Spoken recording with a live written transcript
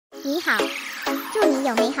你好，祝你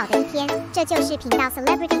有美好的一天。这就是频道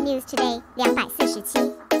Celebrity News Today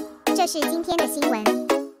 247。这是今天的新闻。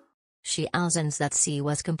Xiao Zhan's That Sea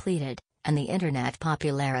was completed, and the internet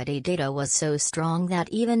popularity data was so strong that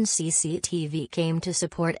even CCTV came to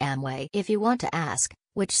support Amway. If you want to ask,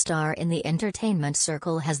 which star in the entertainment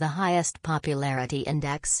circle has the highest popularity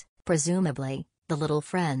index, presumably, the little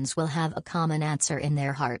friends will have a common answer in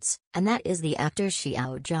their hearts, and that is the actor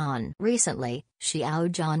Xiao Zhan. Recently, Xiao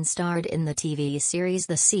Zhan starred in the TV series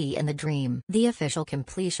The Sea in the Dream. The official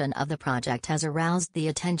completion of the project has aroused the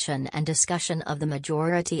attention and discussion of the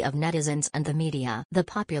majority of netizens and the media. The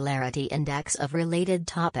popularity index of related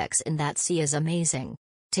topics in That Sea is amazing.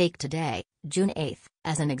 Take today, June 8,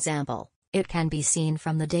 as an example. It can be seen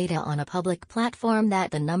from the data on a public platform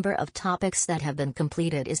that the number of topics that have been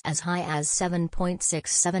completed is as high as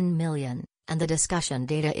 7.67 million, and the discussion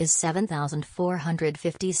data is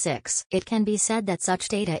 7,456. It can be said that such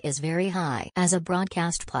data is very high. As a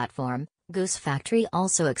broadcast platform, Goose Factory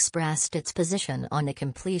also expressed its position on the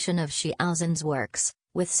completion of Xiao Zhan's works,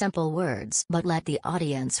 with simple words but let the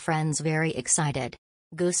audience friends very excited.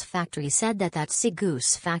 Goose Factory said that Sea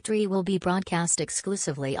Goose Factory will be broadcast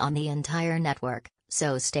exclusively on the entire network,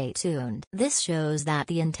 so stay tuned. This shows that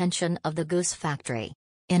the intention of the Goose Factory.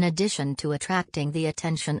 In addition to attracting the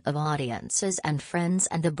attention of audiences and friends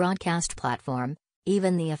and the broadcast platform,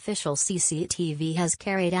 even the official CCTV has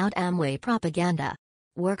carried out Amway propaganda.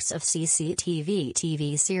 Works of CCTV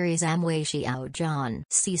TV series Amway Xiao Zhan.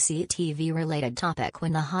 CCTV related topic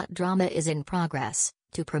when the hot drama is in progress.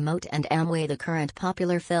 To promote and Amway the current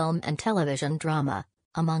popular film and television drama.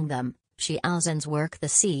 Among them, Xiao Zhan's work The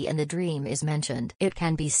Sea in the Dream is mentioned. It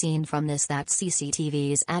can be seen from this that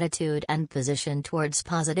CCTV's attitude and position towards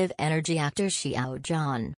positive energy actor Xiao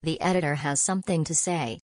Zhan. The editor has something to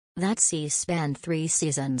say. That Sea spanned 3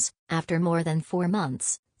 seasons, after more than 4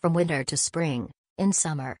 months, from winter to spring. In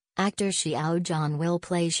summer, actor Xiao Zhan will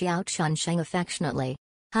play Xiao Chunsheng affectionately.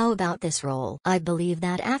 How about this role? I believe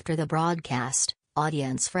that after the broadcast,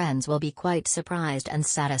 audience friends will be quite surprised and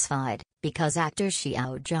satisfied, because actor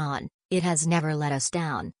Xiao Zhan, it has never let us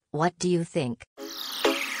down. What do you think?